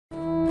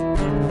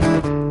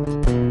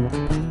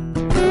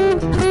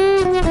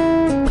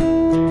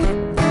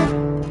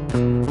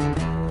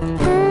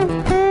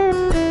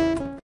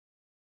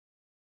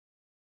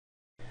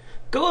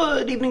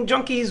evening,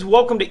 junkies.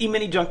 Welcome to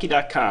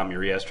EminiJunkie.com,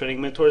 your ES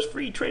Trading Mentor's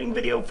free trading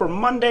video for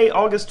Monday,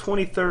 August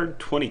 23rd,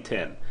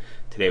 2010.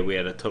 Today we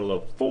had a total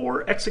of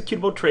 4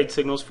 executable trade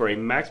signals for a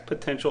max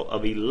potential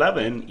of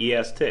 11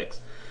 ES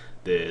ticks.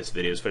 This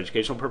video is for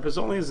educational purpose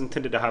only, is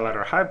intended to highlight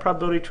our high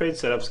probability trade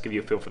setups, give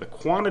you a feel for the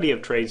quantity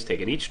of trades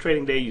taken each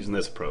trading day using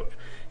this approach.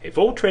 A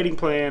full trading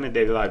plan and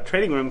daily live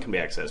trading room can be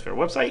accessed via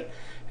our website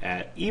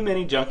at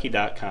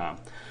EminiJunkie.com.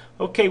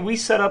 Okay, we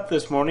set up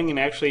this morning and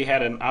actually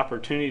had an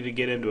opportunity to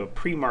get into a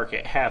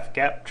pre-market half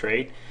gap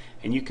trade,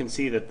 and you can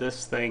see that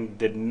this thing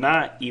did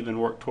not even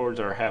work towards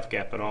our half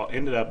gap at all.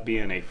 Ended up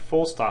being a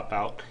full stop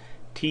out,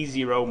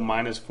 T0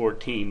 minus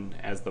 14,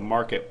 as the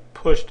market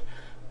pushed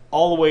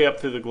all the way up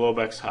through the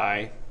Globex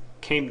high,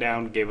 came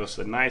down, gave us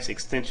a nice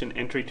extension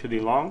entry to the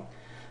long.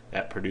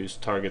 That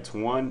produced targets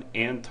 1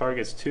 and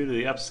targets 2 to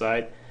the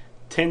upside.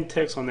 10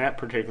 ticks on that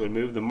particular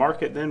move. The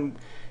market then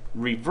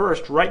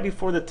reversed right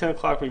before the 10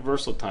 o'clock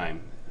reversal time.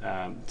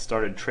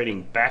 Started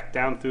trading back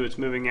down through its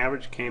moving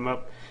average, came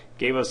up,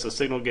 gave us a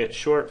signal get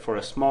short for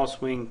a small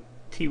swing,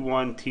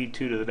 T1, T2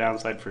 to the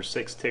downside for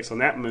 6 ticks on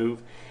that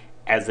move.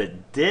 As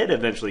it did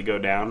eventually go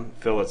down,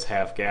 fill its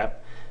half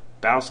gap,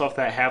 bounced off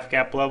that half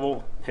gap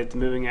level, hit the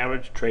moving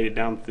average, traded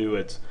down through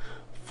its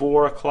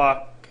 4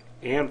 o'clock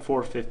and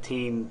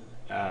 4:15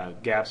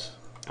 gaps.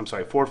 I'm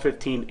sorry,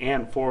 4:15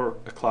 and 4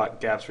 o'clock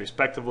gaps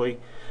respectively.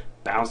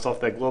 Bounced off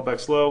that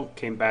Globex low,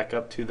 came back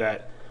up to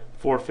that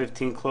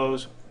 4:15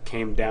 close,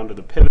 came down to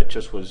the pivot,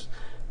 just was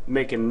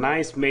making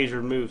nice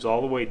measured moves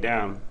all the way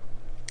down.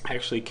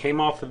 Actually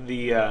came off of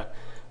the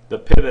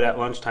pivot at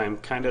lunchtime,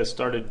 kind of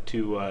started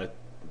to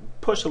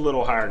push a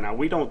little higher. Now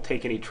we don't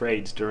take any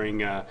trades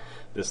during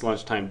this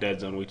lunchtime dead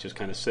zone. We just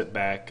kind of sit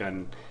back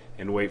and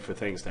wait for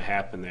things to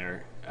happen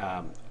there.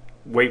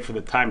 Wait for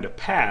the time to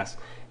pass,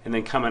 and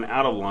then coming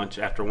out of lunch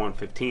after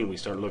 1:15 we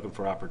started looking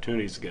for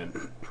opportunities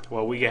again.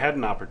 Well, we had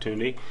an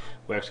opportunity.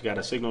 We actually got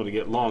a signal to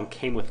get long,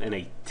 came within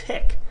a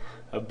tick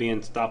of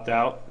being stopped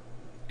out,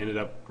 ended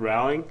up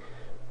rallying,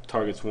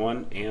 targets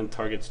 1 and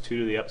targets 2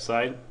 to the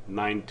upside,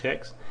 9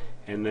 ticks,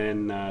 and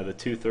then the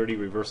 2:30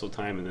 reversal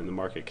time, and then the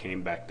market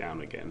came back down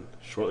again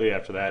shortly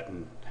after that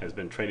and has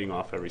been trading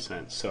off ever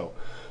since. So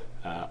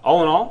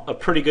all in all, a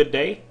pretty good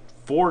day.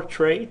 4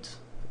 trades,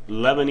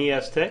 11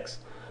 ES ticks.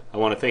 I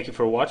want to thank you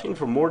for watching.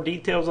 For more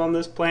details on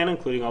this plan,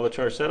 including all the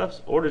chart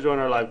setups, or to join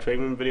our live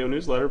trading room video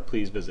newsletter,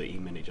 please visit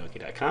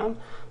EminiJunkie.com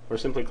or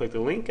simply click the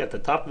link at the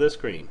top of the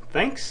screen.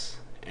 Thanks,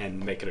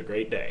 and make it a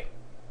great day.